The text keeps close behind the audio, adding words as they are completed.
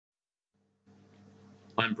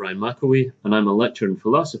I'm Brian McElwee, and I'm a lecturer in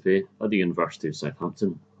philosophy at the University of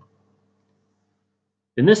Southampton.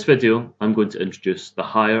 In this video, I'm going to introduce the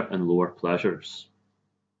higher and lower pleasures.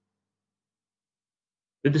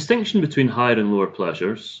 The distinction between higher and lower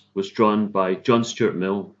pleasures was drawn by John Stuart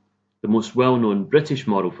Mill, the most well-known British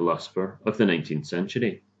moral philosopher of the 19th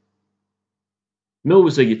century. Mill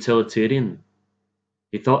was a utilitarian.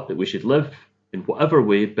 He thought that we should live in whatever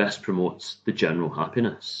way best promotes the general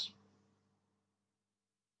happiness.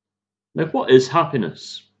 Now, what is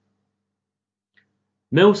happiness?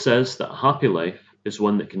 Mill says that a happy life is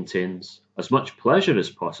one that contains as much pleasure as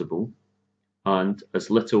possible and as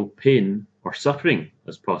little pain or suffering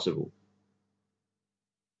as possible.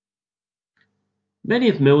 Many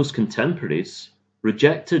of Mill's contemporaries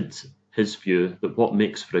rejected his view that what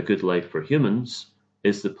makes for a good life for humans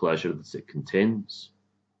is the pleasure that it contains.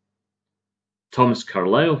 Thomas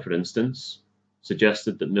Carlyle, for instance,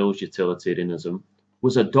 suggested that Mill's utilitarianism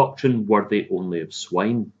was a doctrine worthy only of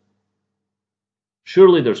swine.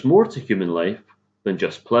 Surely there's more to human life than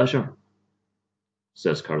just pleasure,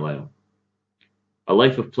 says Carlyle. A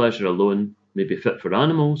life of pleasure alone may be fit for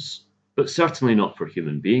animals, but certainly not for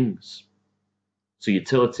human beings. So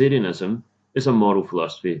utilitarianism is a moral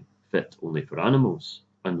philosophy fit only for animals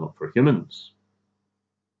and not for humans.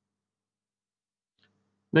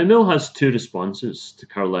 Now, Mill has two responses to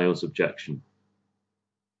Carlyle's objection.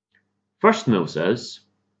 First, Mill says,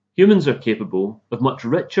 humans are capable of much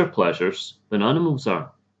richer pleasures than animals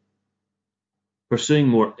are. Pursuing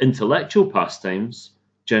more intellectual pastimes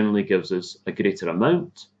generally gives us a greater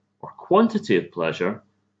amount or quantity of pleasure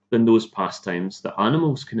than those pastimes that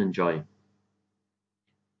animals can enjoy.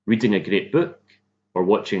 Reading a great book or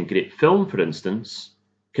watching a great film, for instance,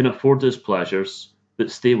 can afford us pleasures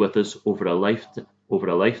that stay with us over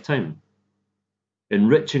a lifetime,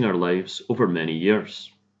 enriching our lives over many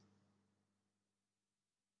years.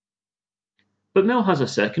 But Mill has a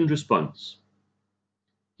second response.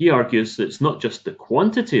 He argues that it's not just the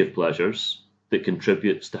quantity of pleasures that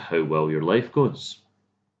contributes to how well your life goes.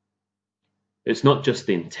 It's not just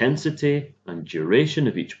the intensity and duration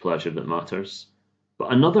of each pleasure that matters,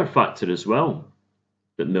 but another factor as well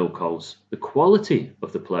that Mill calls the quality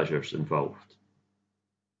of the pleasures involved.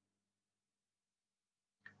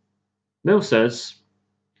 Mill says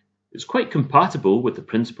it's quite compatible with the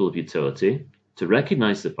principle of utility to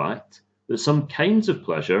recognize the fact that some kinds of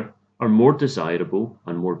pleasure are more desirable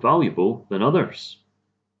and more valuable than others.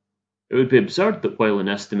 It would be absurd that while in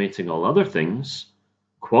estimating all other things,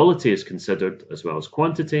 quality is considered as well as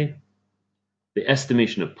quantity, the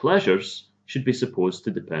estimation of pleasures should be supposed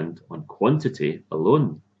to depend on quantity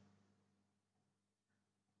alone.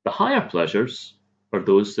 The higher pleasures are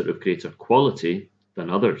those that have greater quality than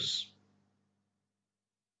others.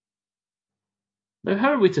 Now,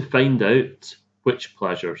 how are we to find out which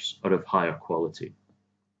pleasures are of higher quality?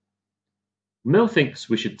 Mill thinks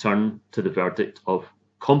we should turn to the verdict of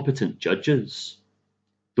competent judges,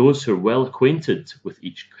 those who are well acquainted with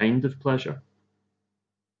each kind of pleasure.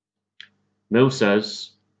 Mill says,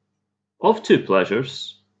 of two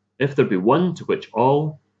pleasures, if there be one to which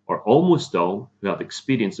all or almost all who have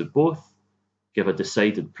experience of both give a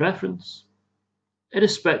decided preference,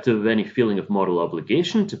 irrespective of any feeling of moral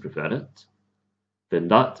obligation to prefer it, then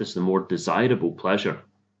that is the more desirable pleasure.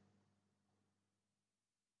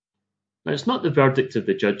 Now, it's not the verdict of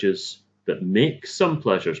the judges that makes some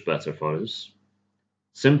pleasures better for us,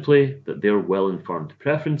 simply that their well-informed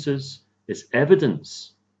preferences is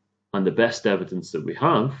evidence, and the best evidence that we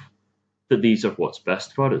have, that these are what's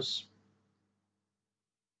best for us.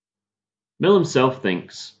 Mill himself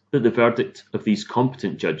thinks that the verdict of these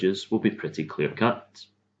competent judges will be pretty clear-cut.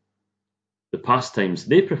 The pastimes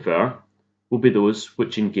they prefer will be those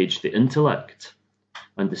which engage the intellect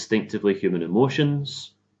and distinctively human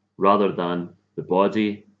emotions, rather than the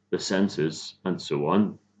body, the senses, and so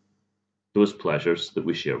on, those pleasures that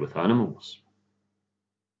we share with animals.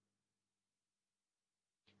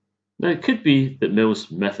 Now, it could be that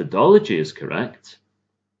Mill's methodology is correct,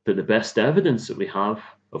 that the best evidence that we have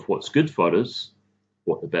of what's good for us,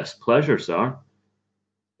 what the best pleasures are,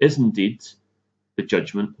 is indeed the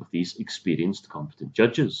judgment of these experienced, competent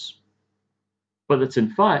judges. But that in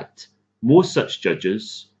fact, most such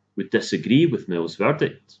judges would disagree with Mill's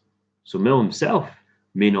verdict, so Mill himself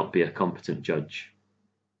may not be a competent judge.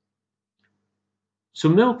 So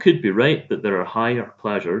Mill could be right that there are higher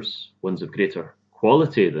pleasures, ones of greater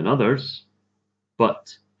quality than others,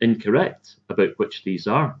 but incorrect about which these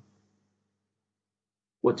are.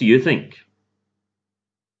 What do you think?